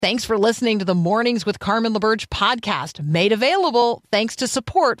Thanks for listening to the Mornings with Carmen LaBerge podcast, made available thanks to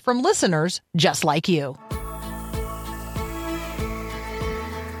support from listeners just like you.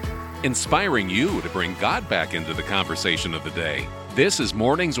 Inspiring you to bring God back into the conversation of the day. This is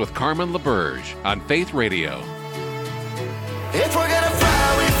Mornings with Carmen LaBerge on Faith Radio. If we're gonna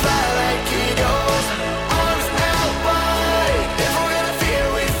fly, we fly like eagles, arms out wide. If we're gonna fear,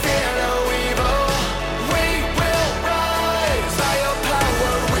 we fear no evil. We will rise. By your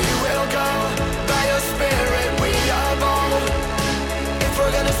power, we will go. By your spirit, we are bold. If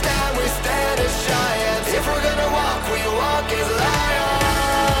we're gonna stand, we stand as giants. If we're gonna walk, we walk as lions.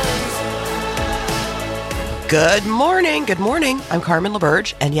 Good morning. Good morning. I'm Carmen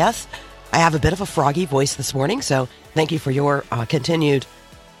LaBerge, and yes, I have a bit of a froggy voice this morning, so thank you for your continued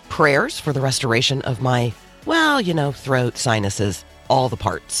prayers for the restoration of my, throat, sinuses, all the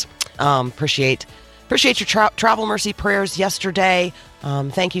parts. Appreciate your travel mercy prayers yesterday.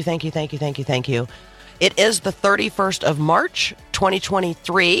 Thank you. It is the 31st of March,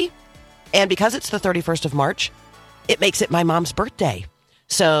 2023, and because it's the 31st of March, it makes it my mom's birthday.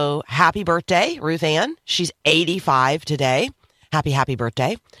 So happy birthday, Ruth Ann. She's 85 today. Happy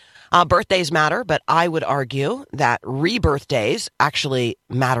birthday. Birthdays matter, but I would argue that rebirthdays actually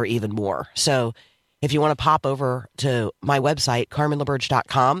matter even more. So if you want to pop over to my website,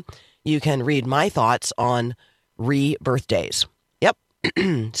 carmenlaberge.com, you can read my thoughts on rebirthdays. Yep.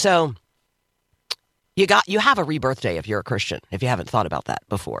 So you have a rebirthday if you're a Christian, if you haven't thought about that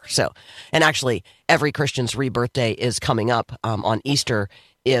before. So, and actually every Christian's rebirthday is coming up on Easter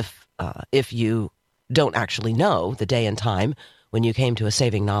if you don't actually know the day and time when you came to a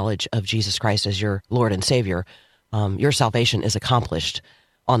saving knowledge of Jesus Christ as your Lord and Savior. Your salvation is accomplished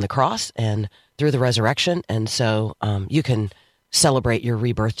on the cross and through the resurrection. And so you can celebrate your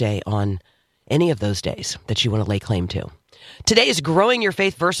rebirthday on any of those days that you want to lay claim to. Today's Growing Your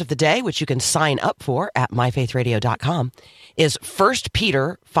Faith verse of the day, which you can sign up for at myfaithradio.com, is 1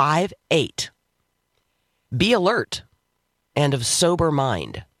 Peter 5:8. Be alert and of sober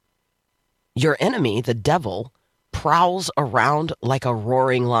mind. Your enemy, the devil, prowls around like a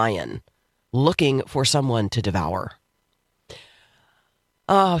roaring lion, looking for someone to devour.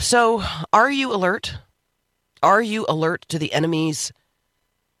 So are you alert? Are you alert to the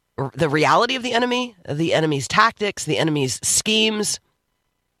reality of the enemy's tactics, the enemy's schemes?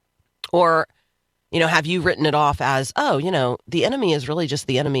 Or, have you written it off as, the enemy is really just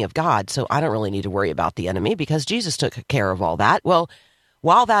the enemy of God, so I don't really need to worry about the enemy because Jesus took care of all that. Well,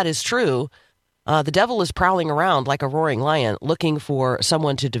 while that is true, the devil is prowling around like a roaring lion, looking for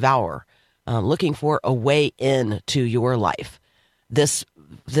someone to devour, looking for a way into your life. This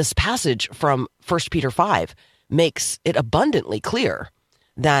passage from 1 Peter 5 makes it abundantly clear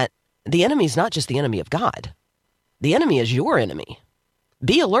that the enemy is not just the enemy of God. The enemy is your enemy.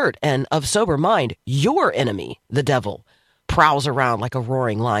 Be alert and of sober mind. Your enemy, the devil, prowls around like a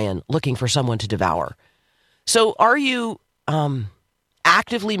roaring lion, looking for someone to devour. So are you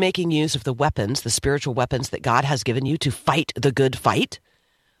actively making use of the weapons, the spiritual weapons that God has given you to fight the good fight?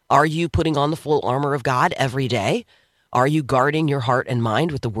 Are you putting on the full armor of God every day? Are you guarding your heart and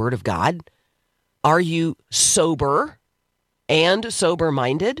mind with the word of God? Are you sober and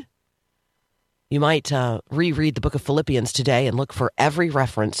sober-minded? You might reread the book of Philippians today and look for every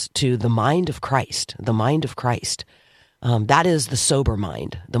reference to the mind of Christ, the mind of Christ. That is the sober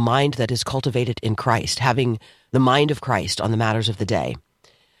mind, the mind that is cultivated in Christ, having the mind of Christ on the matters of the day.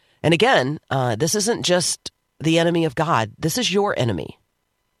 And again, this isn't just the enemy of God. This is your enemy.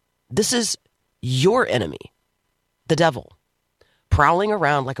 This is your enemy, the devil, prowling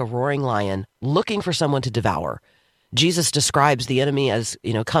around like a roaring lion, looking for someone to devour. Jesus describes the enemy as,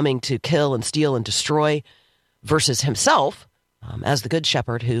 coming to kill and steal and destroy, versus himself as the good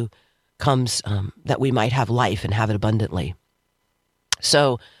shepherd who comes that we might have life and have it abundantly.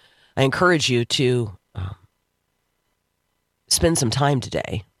 So I encourage you to spend some time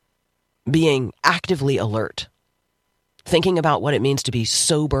today being actively alert, thinking about what it means to be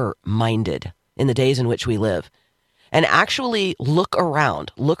sober-minded in the days in which we live, and actually look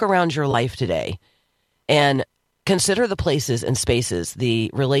around your life today and consider the places and spaces, the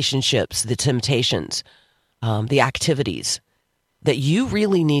relationships, the temptations, the activities that you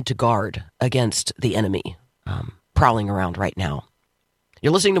really need to guard against the enemy prowling around right now.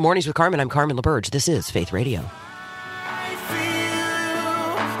 You're listening to Mornings with Carmen. I'm Carmen LaBerge. This is Faith Radio. I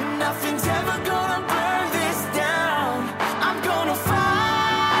feel nothing's ever gonna burn this down. I'm gonna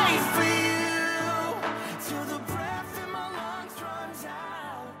fight for you till the breath in my lungs runs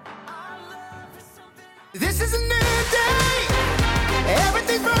out. Our love is something. This is a new day.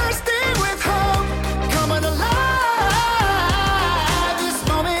 Everything's bursting with hope. Coming alive. This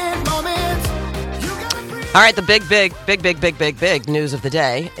moment All right, the big news of the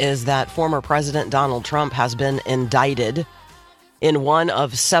day is that former President Donald Trump has been indicted in one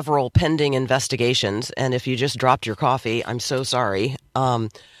of several pending investigations. And if you just dropped your coffee, I'm so sorry.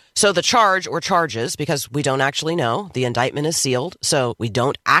 So the charge or charges, because we don't actually know, the indictment is sealed, so we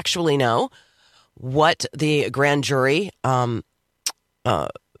don't actually know what the grand jury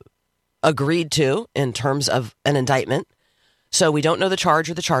agreed to in terms of an indictment. So we don't know the charge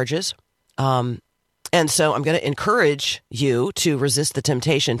or the charges. And so I'm going to encourage you to resist the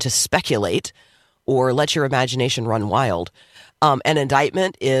temptation to speculate or let your imagination run wild. An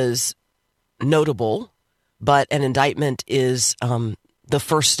indictment is notable, but an indictment is the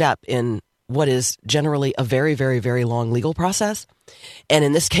first step in what is generally a very, very, very long legal process. And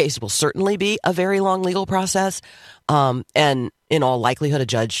in this case will certainly be a very long legal process. And in all likelihood, a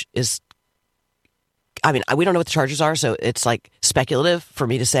judge is, we don't know what the charges are, so it's like speculative for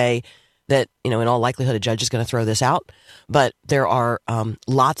me to say that, in all likelihood, a judge is going to throw this out. But there are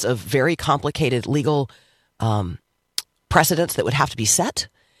lots of very complicated legal precedents that would have to be set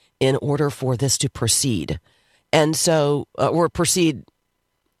in order for this to proceed. And so, or proceed,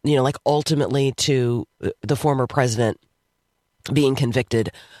 ultimately to the former president being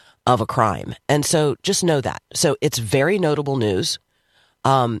convicted of a crime. And so just know that. So it's very notable news.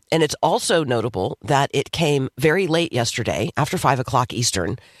 And it's also notable that it came very late yesterday after 5 o'clock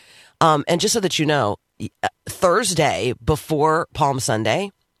Eastern. And just so that you know, Thursday before Palm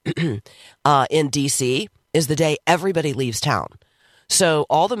Sunday in D.C. is the day everybody leaves town. So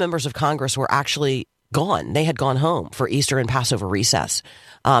all the members of Congress were actually gone. They had gone home for Easter and Passover recess.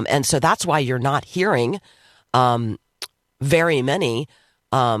 And so that's why you're not hearing very many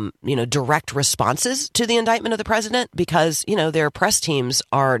direct responses to the indictment of the president because, their press teams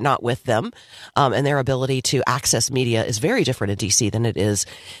are not with them. And their ability to access media is very different in D.C. than it is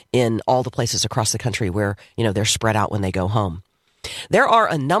in all the places across the country where, they're spread out when they go home. There are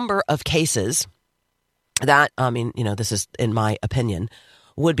a number of cases that, this is in my opinion,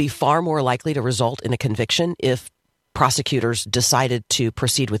 would be far more likely to result in a conviction if prosecutors decided to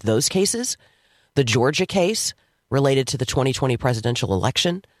proceed with those cases. The Georgia case related to the 2020 presidential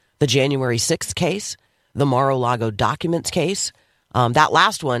election, the January 6th case, the Mar-a-Lago documents case. That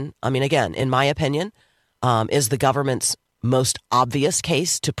last one, again, in my opinion, is the government's most obvious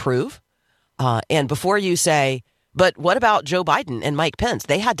case to prove. And before you say, but what about Joe Biden and Mike Pence?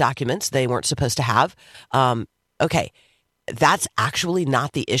 They had documents they weren't supposed to have. Okay, that's actually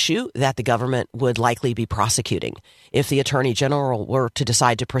not the issue that the government would likely be prosecuting. If the attorney general were to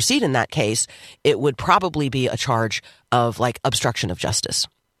decide to proceed in that case, it would probably be a charge of obstruction of justice,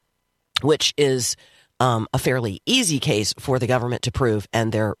 which is a fairly easy case for the government to prove.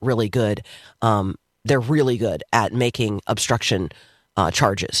 And they're really good. They're really good at making obstruction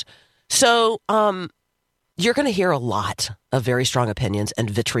charges. So you're going to hear a lot of very strong opinions and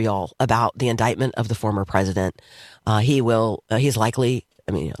vitriol about the indictment of the former president. He's likely,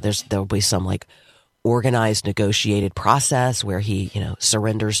 there'll be some organized negotiated process where he,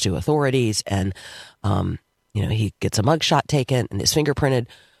 surrenders to authorities and, he gets a mugshot taken and is fingerprinted,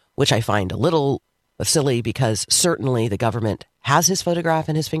 which I find a little silly because certainly the government has his photograph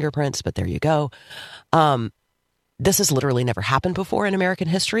and his fingerprints, but there you go. This has literally never happened before in American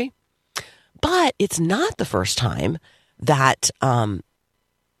history. But it's not the first time that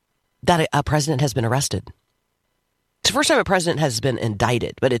that a president has been arrested. It's the first time a president has been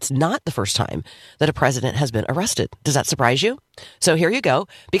indicted, but it's not the first time that a president has been arrested. Does that surprise you? So here you go,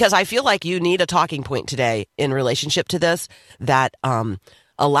 because I feel like you need a talking point today in relationship to this that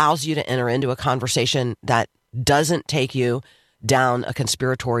allows you to enter into a conversation that doesn't take you down a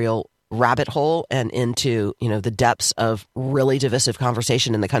conspiratorial rabbit hole and into, the depths of really divisive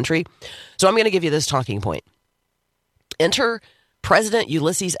conversation in the country. So I'm going to give you this talking point. Enter President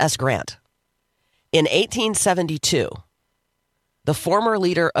Ulysses S. Grant. In 1872, the former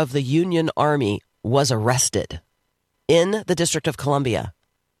leader of the Union Army was arrested in the District of Columbia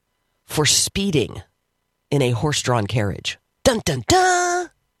for speeding in a horse-drawn carriage. Dun, dun, dun!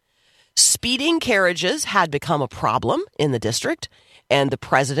 Speeding carriages had become a problem in the district, and the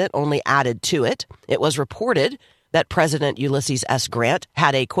president only added to it. It was reported that President Ulysses S. Grant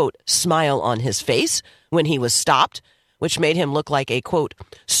had a, quote, smile on his face when he was stopped, which made him look like a, quote,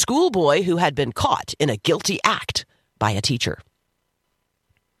 schoolboy who had been caught in a guilty act by a teacher.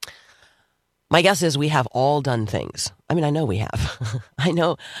 My guess is we have all done things. I know we have.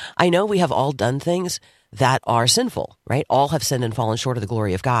 I know we have all done things that are sinful, right? All have sinned and fallen short of the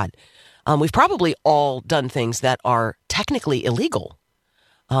glory of God. We've probably all done things that are technically illegal.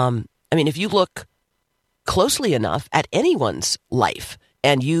 If you look closely enough at anyone's life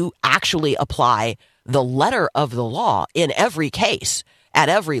and you actually apply the letter of the law in every case at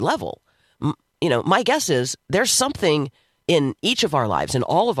every level, my guess is there's something in each of our lives, in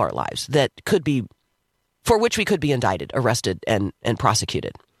all of our lives, that could be, for which we could be indicted, arrested, and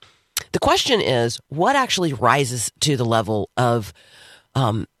prosecuted. The question is, what actually rises to the level of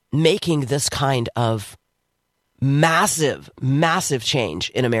making this kind of massive, massive change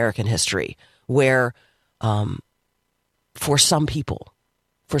in American history, where for some people,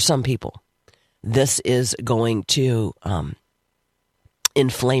 this is going to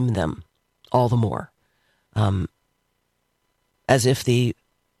inflame them all the more, as if the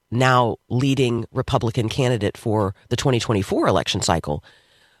now leading Republican candidate for the 2024 election cycle,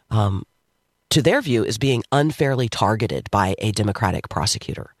 to their view, is being unfairly targeted by a Democratic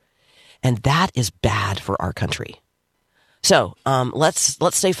prosecutor. And that is bad for our country. So let's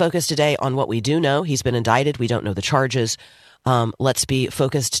stay focused today on what we do know. He's been indicted. We don't know the charges. Let's be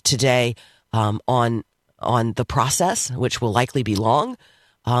focused today on the process, which will likely be long.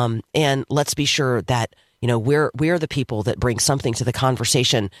 And let's be sure that we're the people that bring something to the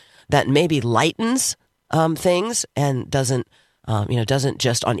conversation that maybe lightens things and doesn't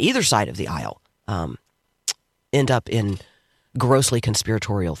just on either side of the aisle end up in grossly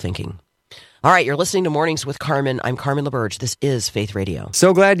conspiratorial thinking. All right, you're listening to Mornings with Carmen. I'm Carmen LaBerge. This is Faith Radio.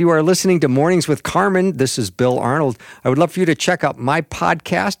 So glad you are listening to Mornings with Carmen. This is Bill Arnold. I would love for you to check out my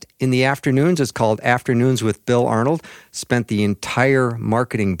podcast in the afternoons. It's called Afternoons with Bill Arnold. Spent the entire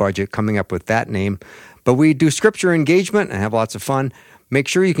marketing budget coming up with that name. But we do scripture engagement and have lots of fun. Make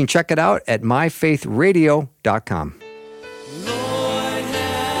sure you can check it out at myfaithradio.com.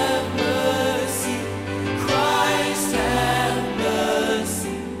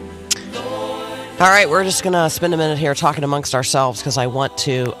 All right, we're just going to spend a minute here talking amongst ourselves because I want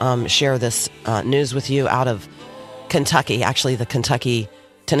to share this news with you out of Kentucky, actually the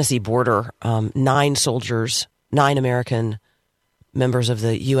Kentucky-Tennessee border. 9 soldiers, 9 American members of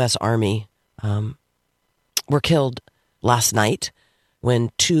the U.S. Army were killed last night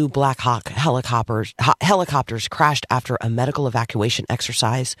when 2 Black Hawk helicopters crashed after a medical evacuation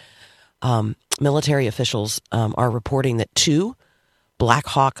exercise. Military officials are reporting that 2 Black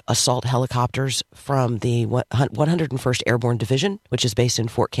Hawk assault helicopters from the 101st Airborne Division, which is based in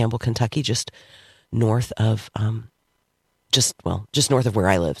Fort Campbell, Kentucky, just north of north of where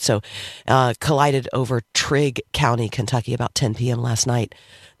I live. So, collided over Trigg County, Kentucky, about 10 p.m. last night.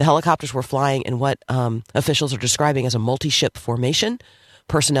 The helicopters were flying in what officials are describing as a multi-ship formation.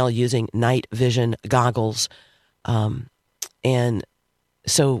 Personnel using night vision goggles, and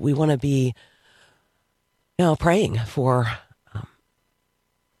so we want to be, praying for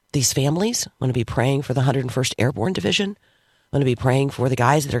these families. I want to be praying for the 101st Airborne Division. I want to be praying for the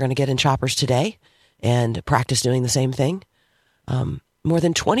guys that are going to get in choppers today and practice doing the same thing. More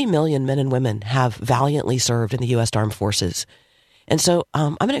than 20 million men and women have valiantly served in the U.S. Armed Forces. And so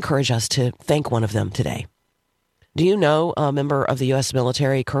I'm going to encourage us to thank one of them today. Do you know a member of the U.S.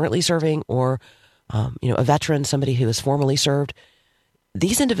 military currently serving or, a veteran, somebody who has formerly served?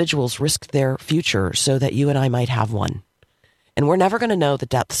 These individuals risked their future so that you and I might have one. And we're never going to know the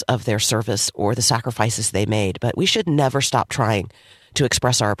depths of their service or the sacrifices they made, but we should never stop trying to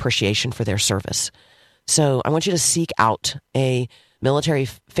express our appreciation for their service. So I want you to seek out a military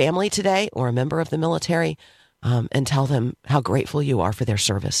family today or a member of the military and tell them how grateful you are for their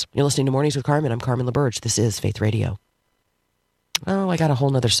service. You're listening to Mornings with Carmen. I'm Carmen LaBerge. This is Faith Radio. Oh, I got a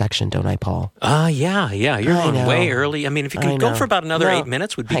whole nother section, don't I, Paul? Yeah. You're on way early. I mean, if you could go for about another 8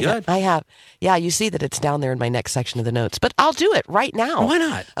 minutes would be good. I have. Yeah, you see that it's down there in my next section of the notes, but I'll do it right now. Why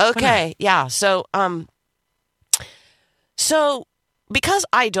not? Okay, Why not? Yeah. So because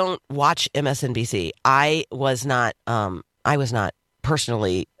I don't watch MSNBC, I was not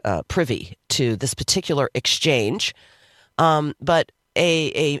personally privy to this particular exchange, but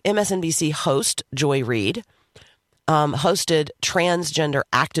a MSNBC host, Joy Reid, hosted transgender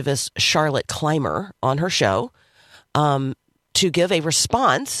activist Charlotte Clymer on her show to give a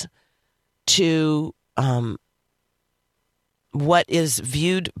response to what is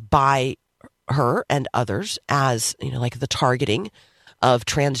viewed by her and others as, like the targeting of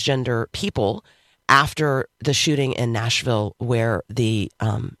transgender people after the shooting in Nashville, where the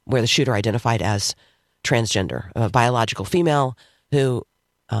shooter identified as transgender, a biological female who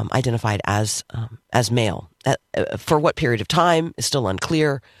identified as male. For what period of time is still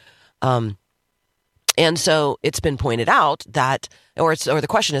unclear. And so it's been pointed out that, or the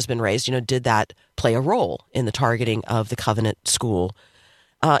question has been raised, did that play a role in the targeting of the Covenant School?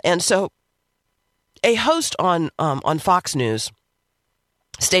 And so a host on Fox News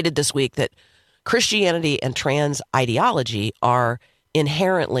stated this week that Christianity and trans ideology are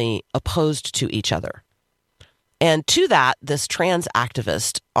inherently opposed to each other. And to that, this trans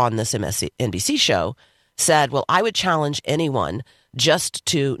activist on this NBC show said, well, I would challenge anyone just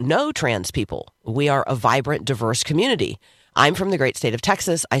to know trans people. We are a vibrant, diverse community. I'm from the great state of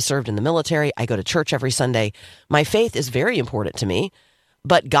Texas. I served in the military. I go to church every Sunday. My faith is very important to me,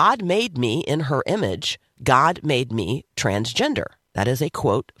 but God made me in her image. God made me transgender. That is a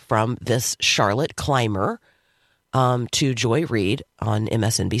quote from this Charlotte Clymer to Joy Reid on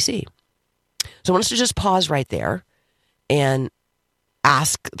MSNBC. So I want us to just pause right there and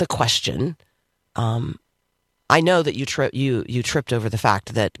ask the question. I know that you tripped over the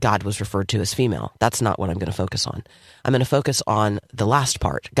fact that God was referred to as female. That's not what I'm going to focus on. I'm going to focus on the last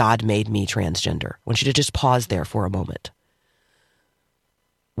part. God made me transgender. I want you to just pause there for a moment.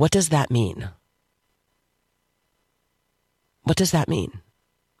 What does that mean? What does that mean?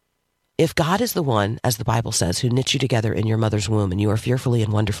 If God is the one, as the Bible says, who knit you together in your mother's womb and you are fearfully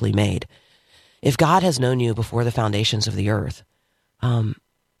and wonderfully made, if God has known you before the foundations of the earth, then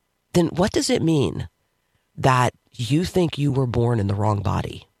what does it mean that you think you were born in the wrong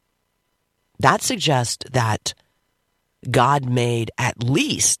body? That suggests that God made at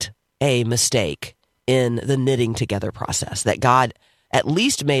least a mistake in the knitting together process, that God at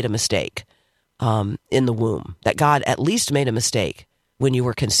least made a mistake in the womb, that God at least made a mistake when you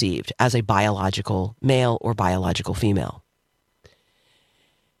were conceived as a biological male or biological female.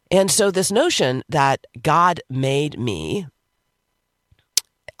 And so this notion that God made me,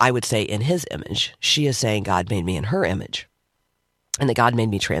 I would say in his image, she is saying God made me in her image, and that God made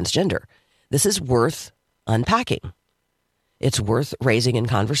me transgender. This is worth unpacking. It's worth raising in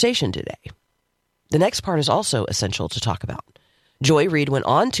conversation today. The next part is also essential to talk about. Joy Reid went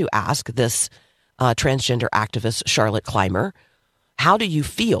on to ask this transgender activist, Charlotte Clymer, how do you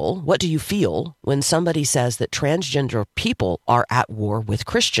feel, what do you feel when somebody says that transgender people are at war with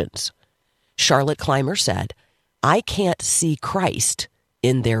Christians? Charlotte Clymer said, I can't see Christ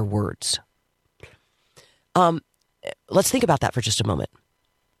in their words. Let's think about that for just a moment.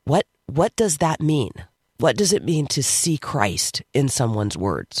 What does that mean? What does it mean to see Christ in someone's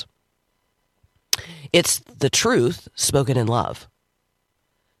words? It's the truth spoken in love.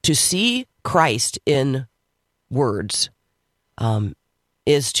 To see Christ in words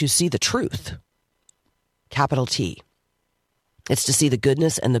is to see the truth, capital T. It's to see the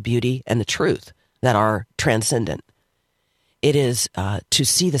goodness and the beauty and the truth that are transcendent. It is to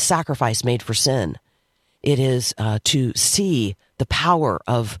see the sacrifice made for sin. It is to see the power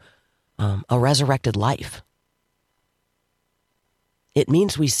of a resurrected life. It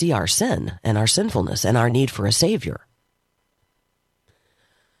means we see our sin and our sinfulness and our need for a Savior.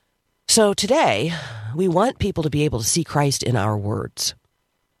 So today, we want people to be able to see Christ in our words.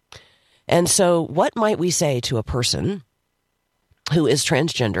 And so what might we say to a person who is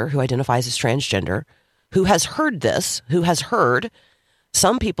transgender, who identifies as transgender, who has heard this, who has heard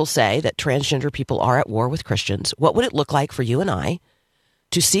some people say that transgender people are at war with Christians? What would it look like for you and I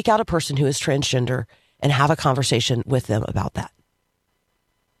to seek out a person who is transgender and have a conversation with them about that?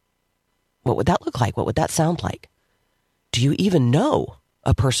 What would that look like? What would that sound like? Do you even know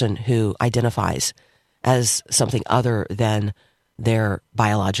a person who identifies as something other than their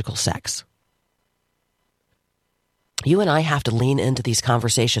biological sex? You and I have to lean into these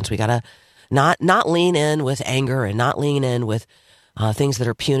conversations. We got to not lean in with anger and not lean in with things that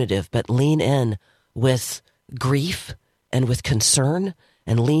are punitive, but lean in with grief and with concern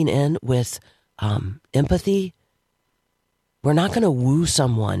and lean in with empathy. We're not going to woo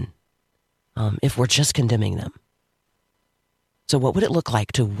someone if we're just condemning them. So what would it look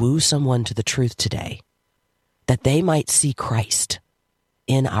like to woo someone to the truth today, that they might see Christ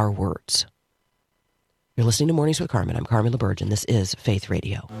in our words? You're listening to Mornings with Carmen. I'm Carmen LaBerge, and this is Faith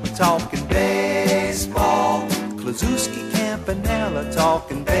Radio. We're talking baseball. Klazuski, Campanella,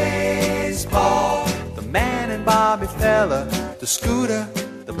 talking baseball. The man and Bobby Fella, the scooter.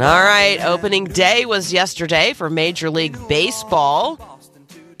 All right, opening day was yesterday for Major League Baseball.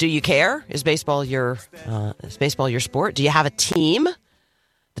 Do you care? Is baseball your sport? Do you have a team?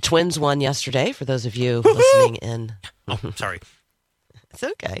 The Twins won yesterday. For those of you listening in, sorry, it's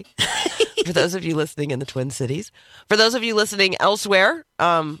okay. For those of you listening in the Twin Cities, for those of you listening elsewhere,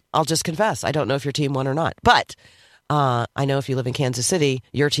 I'll just confess, I don't know if your team won or not. But I know if you live in Kansas City,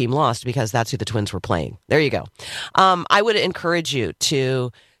 your team lost because that's who the Twins were playing. There you go. I would encourage you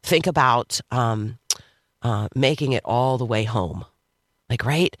to think about making it all the way home. Like,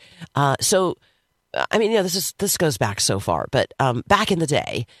 right? So, I mean, this goes back so far, but back in the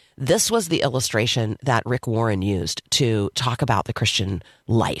day, this was the illustration that Rick Warren used to talk about the Christian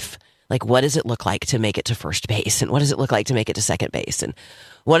life. Like, what does it look like to make it to first base? And what does it look like to make it to second base? And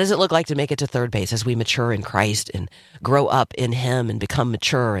what does it look like to make it to third base as we mature in Christ and grow up in Him and become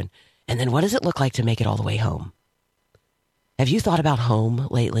mature? And then what does it look like to make it all the way home? Have you thought about home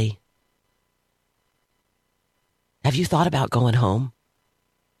lately? Have you thought about going home?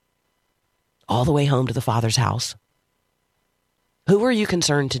 All the way home to the Father's house? Who are you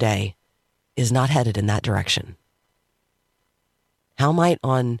concerned today is not headed in that direction? How might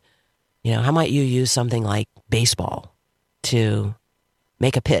you use something like baseball to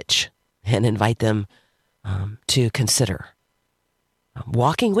make a pitch and invite them to consider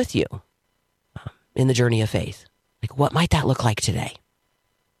walking with you in the journey of faith? Like, what might that look like today?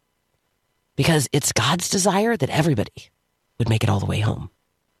 Because it's God's desire that everybody would make it all the way home.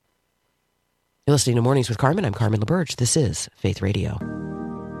 You're listening to Mornings with Carmen. I'm Carmen LaBerge. This is Faith Radio.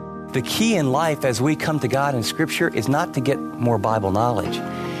 The key in life as we come to God in Scripture is not to get more Bible knowledge.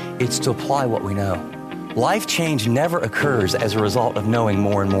 It's to apply what we know. Life change never occurs as a result of knowing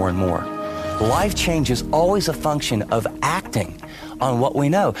more and more and more. Life change is always a function of acting on what we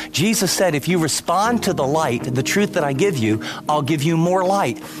know. Jesus said, if you respond to the light, the truth that I give you, I'll give you more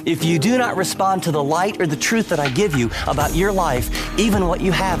light. If you do not respond to the light or the truth that I give you about your life, even what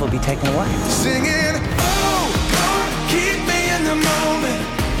you have will be taken away. Singing, oh, Lord, keep me in the moment.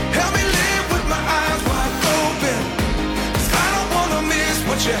 Help me live with my eyes wide open. 'Cause I don't want to miss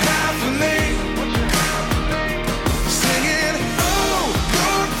what you have for me. Singing, oh,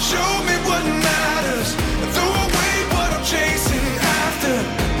 Lord, show me what matters. And throw away what I'm chasing after.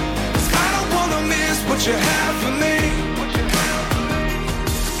 'Cause I don't want to miss what you have for me.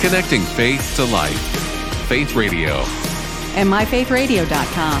 Connecting faith to life. Faith Radio. And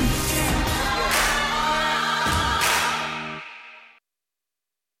myfaithradio.com.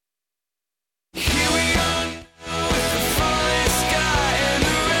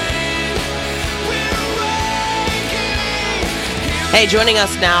 Hey, joining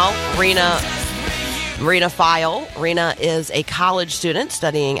us now, Rinah Fiol. Rinah is a college student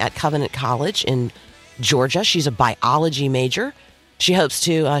studying at Covenant College in Georgia. She's a biology major. She hopes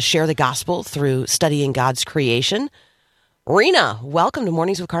to share the gospel through studying God's creation. Rinah, welcome to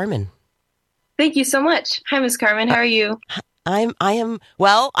Mornings with Carmen. Thank you so much. Hi, Miss Carmen. How are you? I'm a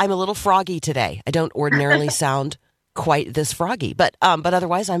little froggy today. I don't ordinarily sound quite this froggy, but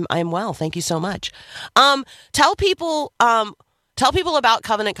otherwise I'm well. Thank you so much. Tell people about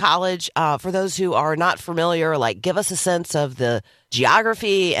Covenant College, for those who are not familiar. Like, give us a sense of the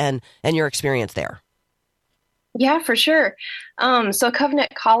geography and your experience there. Yeah, for sure. So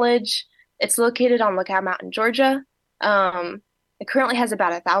Covenant College, it's located on Lookout Mountain, Georgia. It currently has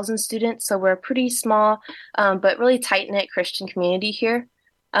about 1,000 students, so we're a pretty small, but really tight-knit Christian community here.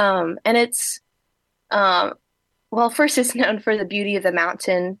 And it's, first it's known for the beauty of the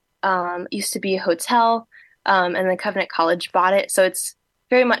mountain. It used to be a hotel. And then Covenant College bought it. So it's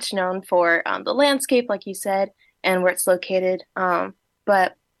very much known for the landscape, like you said, and where it's located.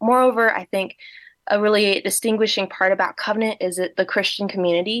 But moreover, I think a really distinguishing part about Covenant is the Christian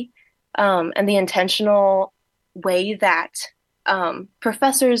community and the intentional way that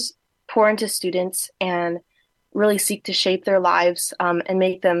professors pour into students and really seek to shape their lives and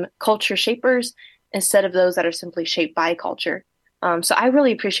make them culture shapers instead of those that are simply shaped by culture. So I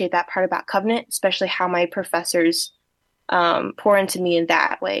really appreciate that part about Covenant, especially how my professors pour into me in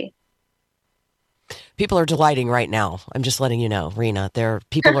that way. People are delighting right now. I'm just letting you know, Rinah. They're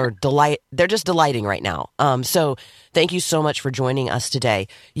just delighting right now. So thank you so much for joining us today.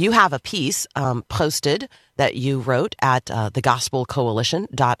 You have a piece posted that you wrote at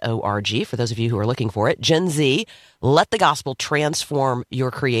thegospelcoalition.org, for those of you who are looking for it. Gen Z, let the gospel transform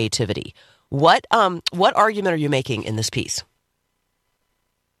your creativity. What argument are you making in this piece?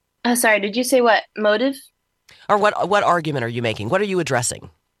 Sorry, did you say what motive? Or what argument are you making? What are you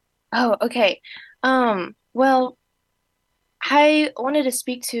addressing? Oh, okay. Well, I wanted to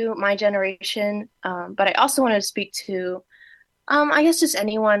speak to my generation, but I also wanted to speak to, I guess, just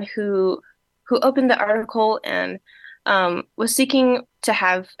anyone who opened the article and was seeking to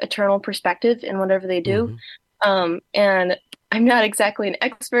have eternal perspective in whatever they do. Mm-hmm. And I'm not exactly an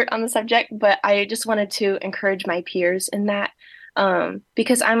expert on the subject, but I just wanted to encourage my peers in that,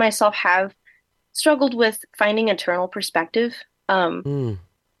 because I myself have struggled with finding eternal perspective. I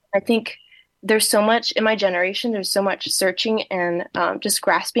think there's so much in my generation, there's so much searching and just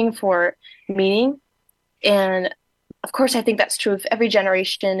grasping for meaning. And of course, I think that's true of every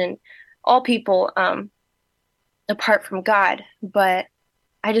generation and all people apart from God. But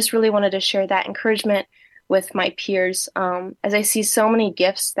I just really wanted to share that encouragement with my peers, as I see so many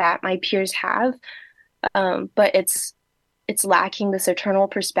gifts that my peers have. But it's it's lacking this eternal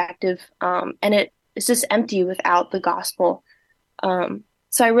perspective, and it's just empty without the gospel.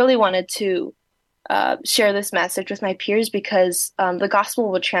 So I really wanted to share this message with my peers because the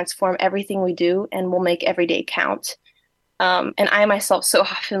gospel will transform everything we do and will make every day count. And I myself so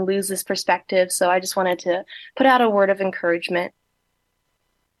often lose this perspective, so I just wanted to put out a word of encouragement.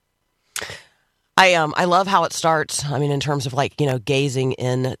 I love how it starts. I mean, in terms of like, gazing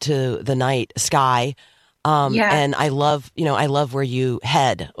into the night sky. And I love where you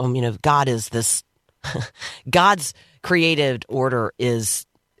head. God is this, God's created order is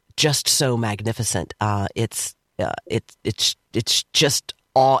just so magnificent. It's just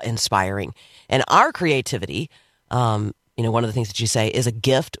awe-inspiring. And our creativity, one of the things that you say is a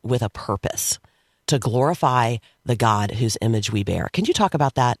gift with a purpose to glorify the God whose image we bear. Can you talk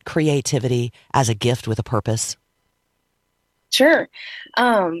about that, creativity as a gift with a purpose? Sure.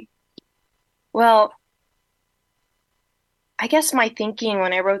 Well, I guess my thinking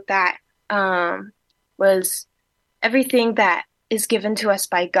when I wrote that was everything that is given to us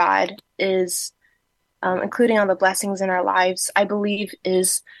by God is, including all the blessings in our lives, I believe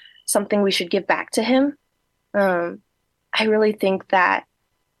is something we should give back to Him. I really think that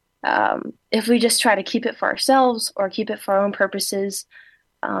if we just try to keep it for ourselves or keep it for our own purposes,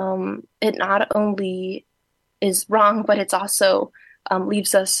 it not only is wrong, but it's also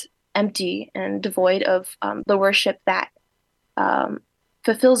leaves us empty and devoid of the worship that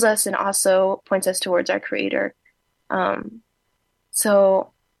fulfills us and also points us towards our Creator.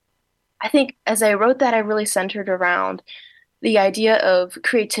 So I think as I wrote that, I really centered around the idea of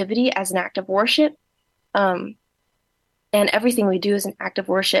creativity as an act of worship. And everything we do is an act of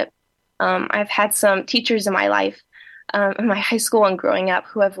worship. I've had some teachers in my life, in my high school and growing up,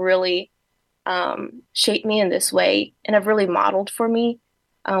 who have really shaped me in this way and have really modeled for me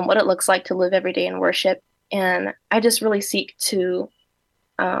what it looks like to live every day in worship. And I just really seek to,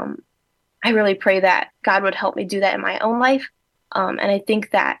 I really pray that God would help me do that in my own life. And I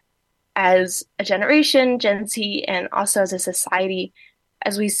think that as a generation, Gen Z, and also as a society,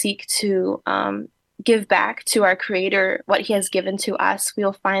 as we seek to give back to our Creator what He has given to us,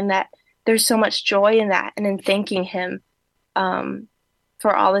 we'll find that there's so much joy in that and in thanking Him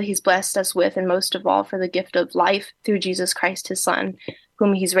for all that He's blessed us with, and most of all for the gift of life through Jesus Christ, His Son,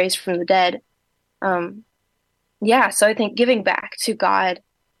 whom He's raised from the dead. So I think giving back to God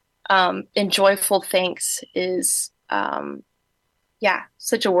in joyful thanks is,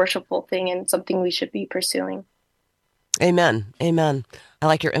 such a worshipful thing and something we should be pursuing. Amen. Amen. I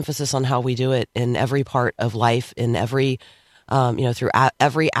like your emphasis on how we do it in every part of life, in every, through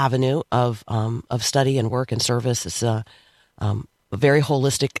every avenue of study and work and service. It's a very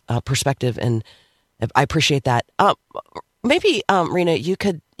holistic perspective, and I appreciate that. Maybe,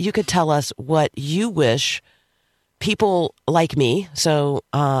 Rinah, you could tell us what you wish people like me. So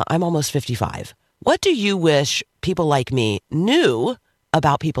I'm almost 55. What do you wish people like me knew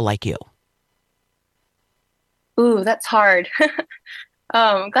about people like you? Ooh, that's hard.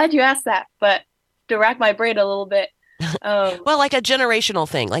 I'm glad you asked that, but to rack my brain a little bit. Well, like a generational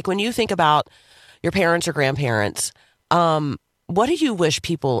thing. Like when you think about your parents or grandparents, what do you wish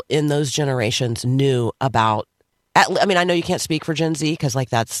people in those generations knew about? I mean, I know you can't speak for Gen Z because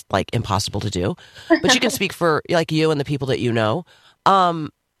that's impossible to do, but you can speak for you and the people that you know.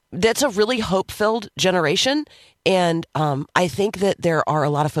 That's a really hope-filled generation, and I think that there are a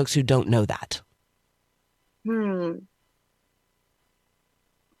lot of folks who don't know that. Well,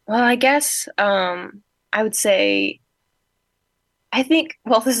 I guess I would say,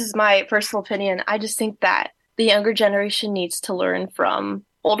 this is my personal opinion. I just think that the younger generation needs to learn from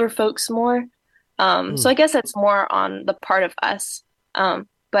older folks more. So I guess that's more on the part of us.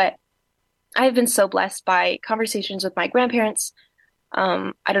 But I've been so blessed by conversations with my grandparents.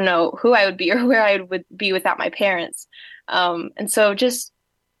 I don't know who I would be or where I would be without my parents. And so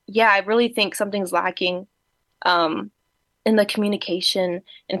I really think something's lacking in the communication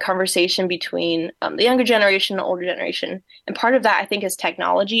and conversation between the younger generation and the older generation. And part of that, I think, is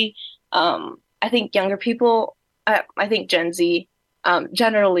technology. I think younger people, I think Gen Z,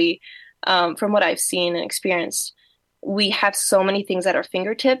 generally, from what I've seen and experienced, we have so many things at our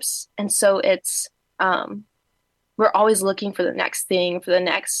fingertips. And so it's, we're always looking for the next thing, for the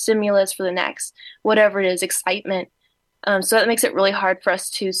next stimulus, for the next, whatever it is, excitement. So that makes it really hard for us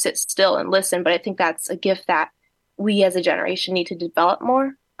to sit still and listen. But I think that's a gift that we as a generation need to develop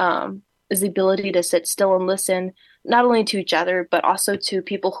more, is the ability to sit still and listen, not only to each other, but also to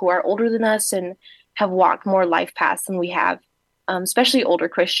people who are older than us and have walked more life paths than we have, especially older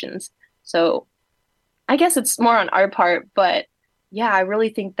Christians. So I guess it's more on our part, but yeah, I really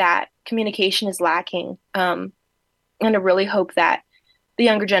think that communication is lacking. going to really hope that the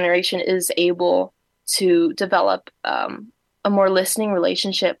younger generation is able to develop a more listening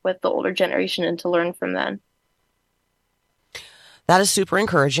relationship with the older generation and to learn from them. That is super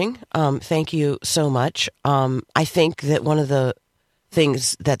encouraging. Thank you so much. I think that one of the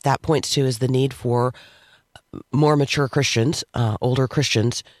things that points to is the need for more mature Christians, older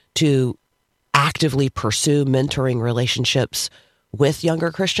Christians, to actively pursue mentoring relationships with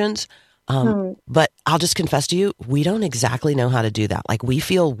younger Christians. But I'll just confess to you, we don't exactly know how to do that. Like, we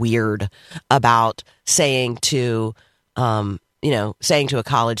feel weird about saying to a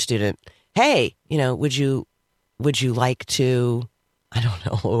college student, hey, would you like to, I don't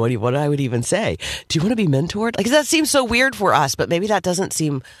know, what I would even say. Do you want to be mentored? Like, that seems so weird for us, but maybe that doesn't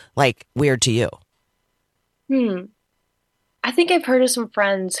seem like weird to you. I think I've heard of some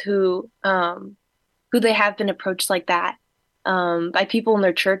friends who they have been approached like that by people in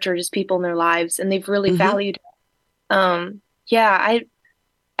their church or just people in their lives, and they've really valued it. I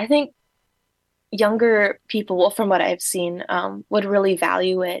think younger people, well, from what I've seen, would really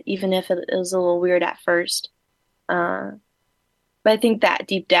value it, even if it was a little weird at first. But I think that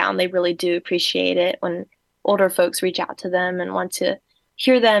deep down, they really do appreciate it when older folks reach out to them and want to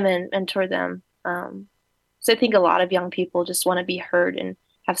hear them and mentor them. So I think a lot of young people just want to be heard and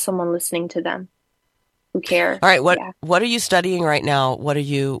have someone listening to them who care. All right, what are you studying right now? What are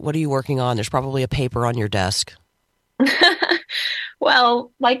you working on? There's probably a paper on your desk.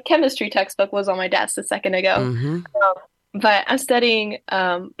 Well, my chemistry textbook was on my desk a second ago. But I'm studying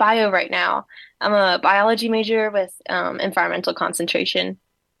bio right now. I'm a biology major with environmental concentration.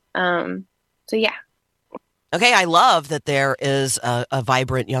 So yeah. Okay, I love that there is a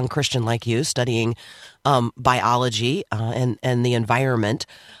vibrant young Christian like you studying biology and the environment.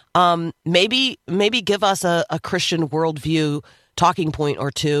 Maybe give us a Christian worldview talking point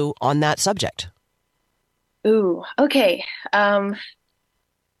or two on that subject. Ooh, okay.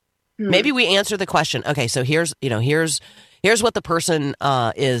 Maybe we answer the question. Okay, so here's what the person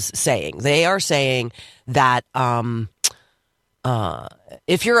is saying. They are saying that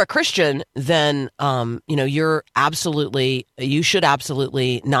if you're a Christian, then you should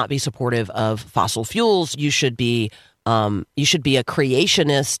absolutely not be supportive of fossil fuels. You should be a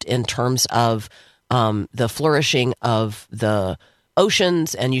creationist in terms of the flourishing of the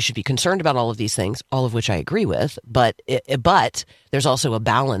oceans, and you should be concerned about all of these things, all of which I agree with. But there's also a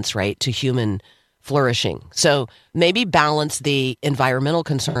balance, right, to human flourishing. So maybe balance the environmental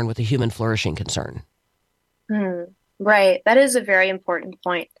concern with the human flourishing concern. Right. That is a very important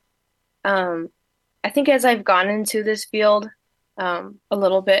point. I think as I've gone into this field a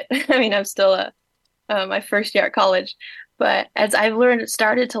little bit, I mean, I'm still my first year at college, but as I've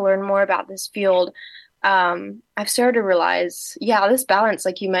started to learn more about this field, I've started to realize, this balance,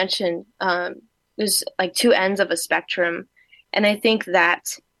 like you mentioned, there's like two ends of a spectrum. And I think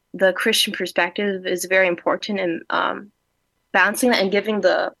that the Christian perspective is very important in balancing that and giving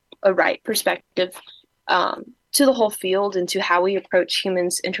a right perspective to the whole field and to how we approach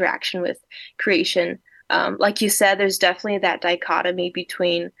humans' interaction with creation. Like you said, there's definitely that dichotomy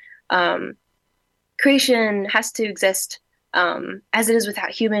between creation has to exist as it is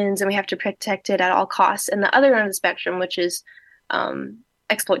without humans, and we have to protect it at all costs. And the other end of the spectrum, which is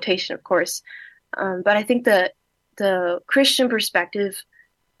exploitation, of course. But I think the Christian perspective,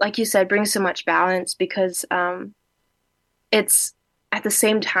 like you said, brings so much balance because it's at the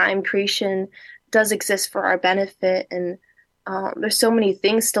same time creation does exist for our benefit, and there's so many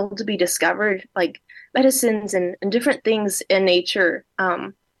things still to be discovered, like medicines and different things in nature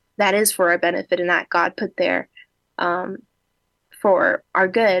that is for our benefit and that God put there for our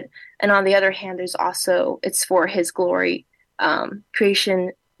good. And on the other hand, there's also it's for His glory.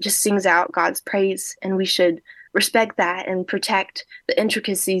 Creation just sings out God's praise, and we should respect that and protect the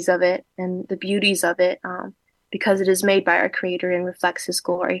intricacies of it and the beauties of it because it is made by our Creator and reflects His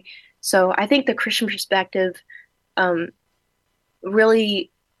glory. So I think the Christian perspective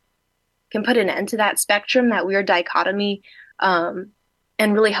really can put an end to that spectrum, that weird dichotomy, and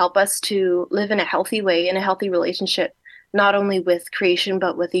really help us to live in a healthy way, in a healthy relationship, not only with creation,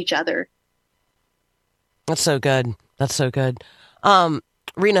 but with each other. That's so good. That's so good.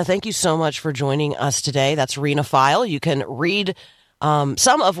 Rinah, thank you so much for joining us today. That's Rinah Fiol. You can read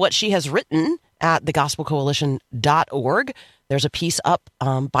some of what she has written at thegospelcoalition.org. There's a piece up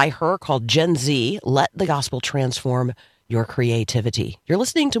by her called Gen Z, Let the Gospel Transform Your Creativity. You're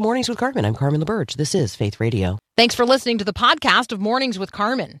listening to Mornings with Carmen. I'm Carmen LaBerge. This is Faith Radio. Thanks for listening to the podcast of Mornings with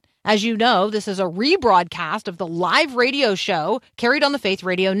Carmen. As you know, this is a rebroadcast of the live radio show carried on the Faith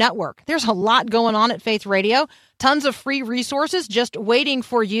Radio Network. There's a lot going on at Faith Radio. Tons of free resources just waiting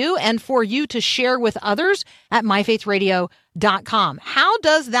for you and for you to share with others at myfaithradio.com. How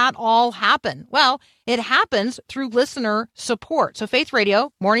does that all happen? Well, it happens through listener support. So Faith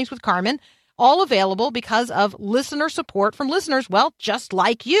Radio, Mornings with Carmen, all available because of listener support from listeners, well, just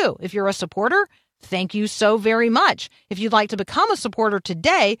like you. If you're a supporter, thank you so very much. If you'd like to become a supporter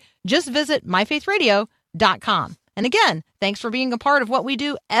today, just visit myfaithradio.com. And again, thanks for being a part of what we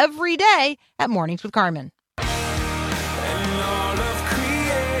do every day at Mornings with Carmen. And all of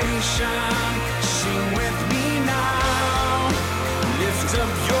creation, sing with me now. Lift up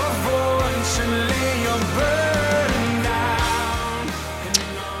your voice and lay your burden down.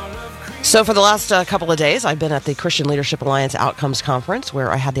 And all of creation. So for the last couple of days, I've been at the Christian Leadership Alliance Outcomes Conference,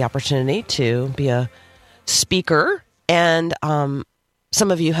 where I had the opportunity to be a speaker. And some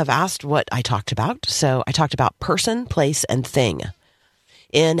of you have asked what I talked about. So I talked about person, place, and thing.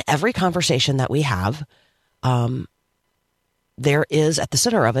 In every conversation that we have, there is at the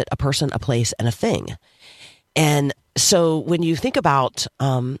center of it a person, a place, and a thing. And so when you think about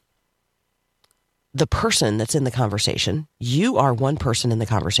the person that's in the conversation, you are one person in the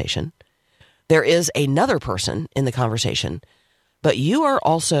conversation. There is another person in the conversation, but you are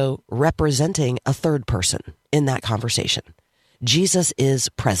also representing a third person in that conversation. Jesus is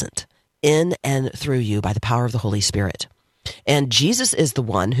present in and through you by the power of the Holy Spirit. And Jesus is the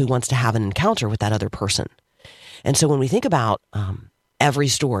one who wants to have an encounter with that other person. And so when we think about every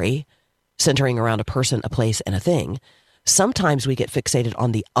story centering around a person, a place, and a thing, sometimes we get fixated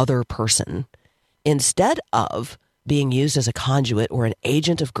on the other person instead of being used as a conduit or an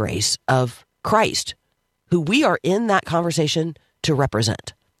agent of grace of Christ, who we are in that conversation to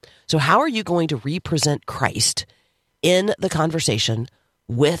represent. So how are you going to represent Christ in the conversation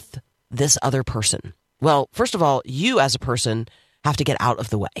with this other person? Well, first of all, you as a person have to get out of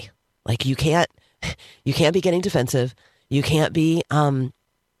the way. Like you can't be getting defensive. You can't be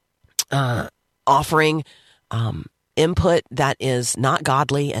offering input that is not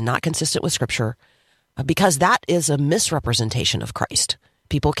godly and not consistent with Scripture, because that is a misrepresentation of Christ.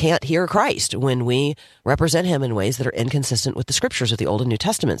 People can't hear Christ when we represent him in ways that are inconsistent with the Scriptures of the Old and New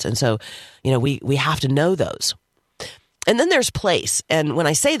Testaments. And so, we have to know those. And then there's place. And when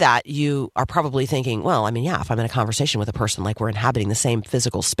I say that, you are probably thinking, well, if I'm in a conversation with a person, like we're inhabiting the same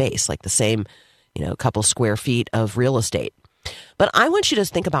physical space, like the same, couple square feet of real estate. But I want you to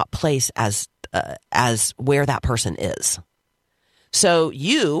think about place as where that person is. So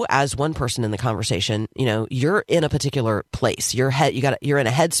you, as one person in the conversation, you're in a particular place. You're in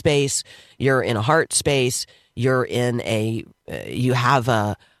a head space. You're in a heart space. You're in you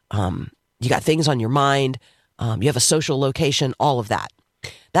got things on your mind. You have a social location, all of that.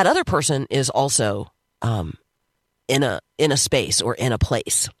 That other person is also in a space or in a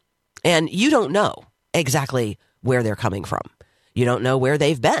place. And you don't know exactly where they're coming from. You don't know where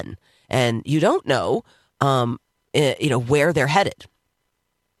they've been. And you don't know, where they're headed.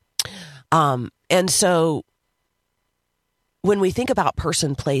 And so when we think about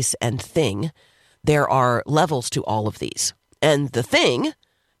person, place, and thing, there are levels to all of these. And the thing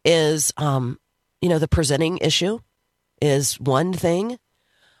is, the presenting issue is one thing.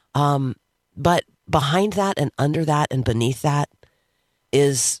 But behind that and under that and beneath that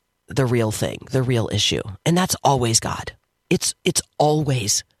is the real thing, the real issue. And that's always God. It's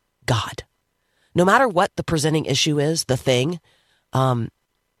always God. No matter what the presenting issue is, the thing behind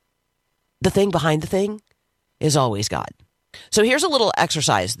the thing is always God. So here's a little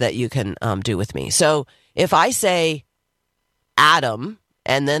exercise that you can do with me. So if I say Adam,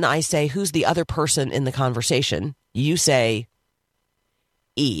 and then I say, who's the other person in the conversation? You say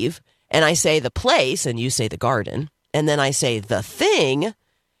Eve, and I say the place, and you say the garden, and then I say the thing,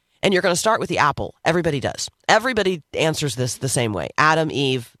 and you're going to start with the apple. Everybody does. Everybody answers this the same way. Adam,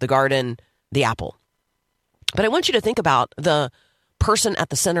 Eve, the garden, the apple. But I want you to think about the person at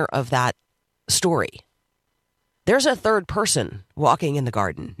the center of that story. There's a third person walking in the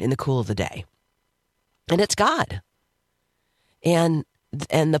garden in the cool of the day, and it's God. And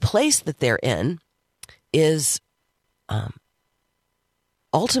the place that they're in is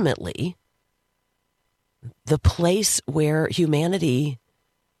ultimately the place where humanity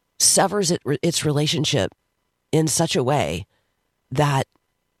severs its relationship in such a way that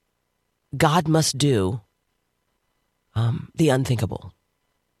God must do the unthinkable.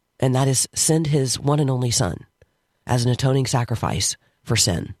 And that is send his one and only Son as an atoning sacrifice for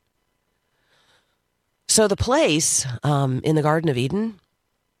sin. So the place in the Garden of Eden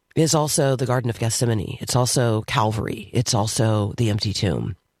is also the Garden of Gethsemane. It's also Calvary. It's also the empty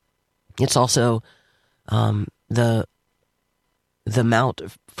tomb. It's also the mount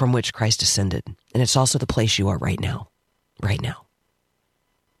from which Christ ascended. And it's also the place you are right now. Right now.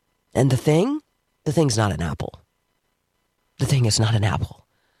 And the thing's not an apple. The thing is not an apple.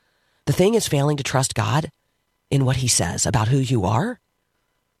 The thing is failing to trust God in what he says about who you are,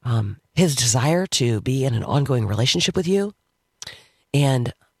 his desire to be in an ongoing relationship with you,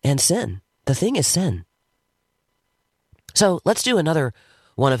 and sin. The thing is sin. So let's do another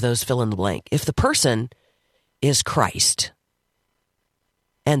one of those fill in the blank. If the person is Christ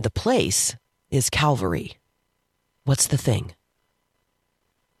and the place is Calvary, what's the thing?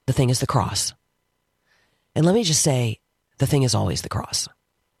 The thing is the cross. And let me just say, the thing is always the cross.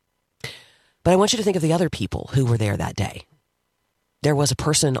 But I want you to think of the other people who were there that day. There was a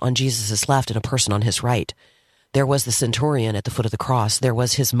person on Jesus' left and a person on his right. There was the centurion at the foot of the cross. There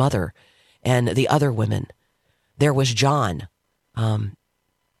was his mother and the other women. There was John.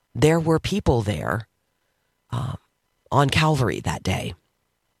 There were people there on Calvary that day.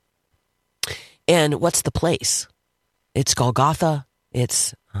 And what's the place? It's Golgotha.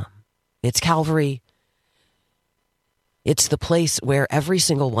 It's Calvary. It's the place where every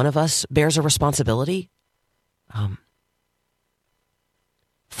single one of us bears a responsibility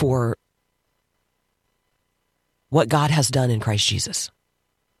for what God has done in Christ Jesus.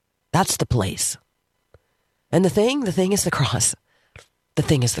 That's the place. And the thing is the cross. The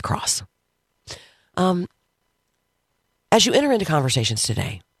thing is the cross. As you enter into conversations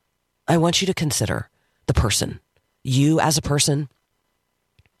today, I want you to consider the person. You as a person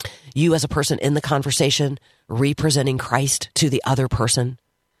in the conversation, representing Christ to the other person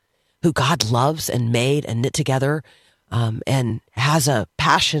who God loves and made and knit together and has a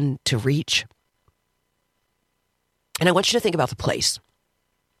passion to reach. And I want you to think about the place.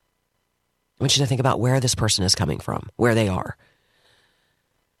 I want you to think about where this person is coming from, where they are.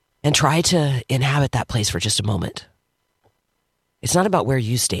 And try to inhabit that place for just a moment. It's not about where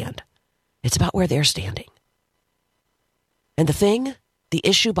you stand. It's about where they're standing. And the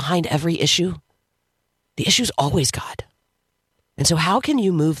issue behind every issue, the issue is always God. And so how can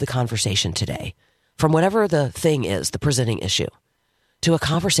you move the conversation today from whatever the thing is, the presenting issue, to a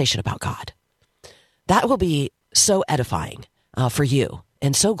conversation about God? That will be so edifying for you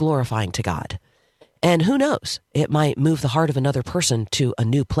and so glorifying to God. And who knows, it might move the heart of another person to a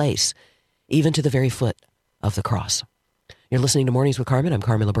new place, even to the very foot of the cross. You're listening to Mornings with Carmen. I'm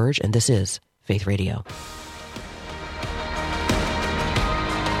Carmen LaBerge, and this is Faith Radio.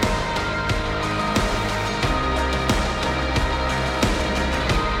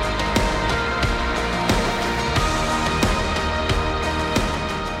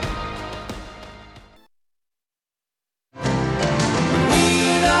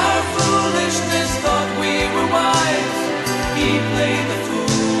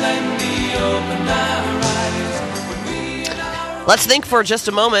 Let's think for just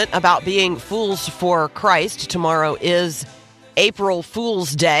a moment about being fools for Christ. Tomorrow is April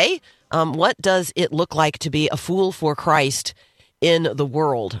Fool's Day. What does it look like to be a fool for Christ in the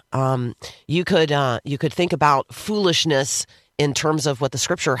world? You could think about foolishness in terms of what the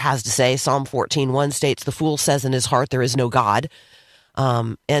Scripture has to say. Psalm 14:1 states, "The fool says in his heart, there is no God."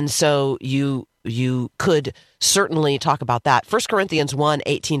 And so you could certainly talk about that. 1 Corinthians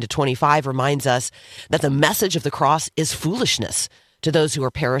 1:18-25 reminds us that the message of the cross is foolishness to those who are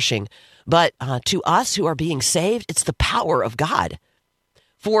perishing. But to us who are being saved, it's the power of God.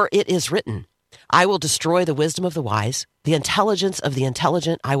 For it is written, "I will destroy the wisdom of the wise, the intelligence of the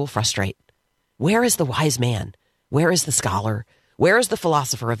intelligent I will frustrate." Where is the wise man? Where is the scholar? Where is the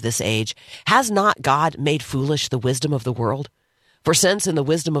philosopher of this age? Has not God made foolish the wisdom of the world? For since in the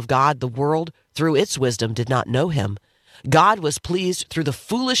wisdom of God, the world, through its wisdom, did not know him, God was pleased through the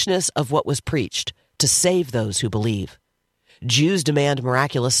foolishness of what was preached to save those who believe. Jews demand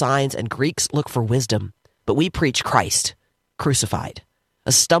miraculous signs and Greeks look for wisdom, but we preach Christ, crucified,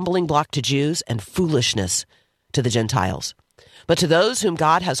 a stumbling block to Jews and foolishness to the Gentiles. But to those whom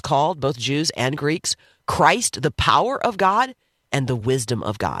God has called, both Jews and Greeks, Christ, the power of God and the wisdom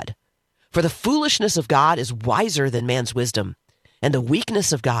of God. For the foolishness of God is wiser than man's wisdom, and the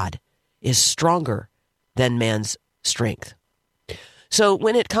weakness of God is stronger than man's strength. So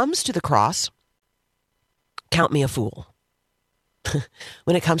when it comes to the cross, count me a fool.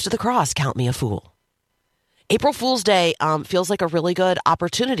 When it comes to the cross, count me a fool. April Fool's Day feels like a really good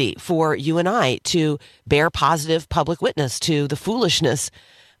opportunity for you and I to bear positive public witness to the foolishness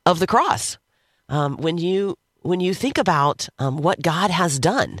of the cross. When you think about what God has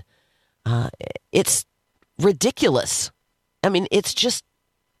done, it's ridiculous. I mean, it's just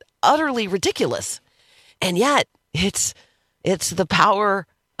utterly ridiculous. And yet, it's the power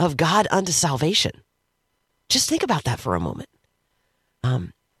of God unto salvation. Just think about that for a moment.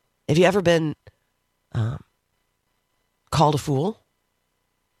 Have you ever been called a fool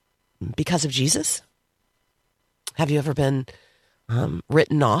because of Jesus? Have you ever been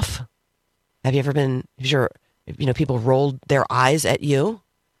written off? Have you ever been, people rolled their eyes at you?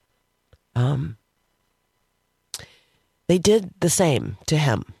 They did the same to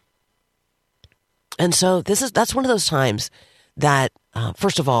him. And so that's one of those times that,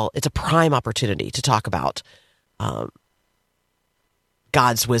 first of all, it's a prime opportunity to talk about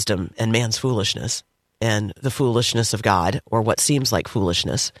God's wisdom and man's foolishness and the foolishness of God, or what seems like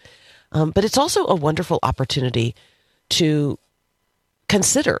foolishness. But it's also a wonderful opportunity to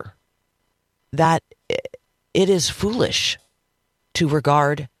consider that it is foolish to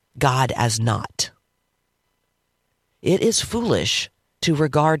regard God as not. It is foolish to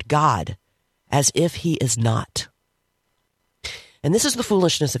regard God as if he is not. And this is the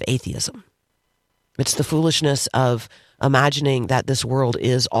foolishness of atheism. It's the foolishness of imagining that this world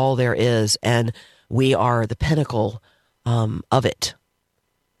is all there is and we are the pinnacle of it,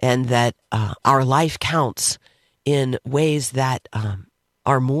 and that our life counts in ways that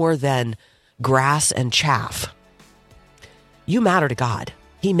are more than grass and chaff. You matter to God.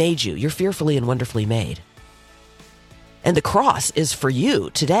 He made you. You're fearfully and wonderfully made. And the cross is for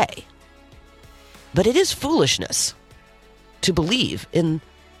you today. But it is foolishness to believe in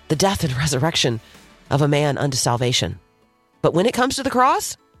the death and resurrection of a man unto salvation. But when it comes to the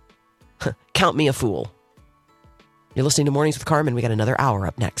cross, count me a fool. You're listening to Mornings with Carmen. We got another hour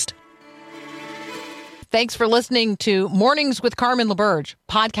up next. Thanks for listening to Mornings with Carmen LaBerge.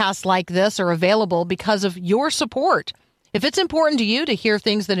 Podcasts like this are available because of your support. If it's important to you to hear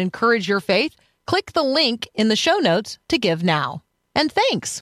things that encourage your faith, click the link in the show notes to give now. And thanks.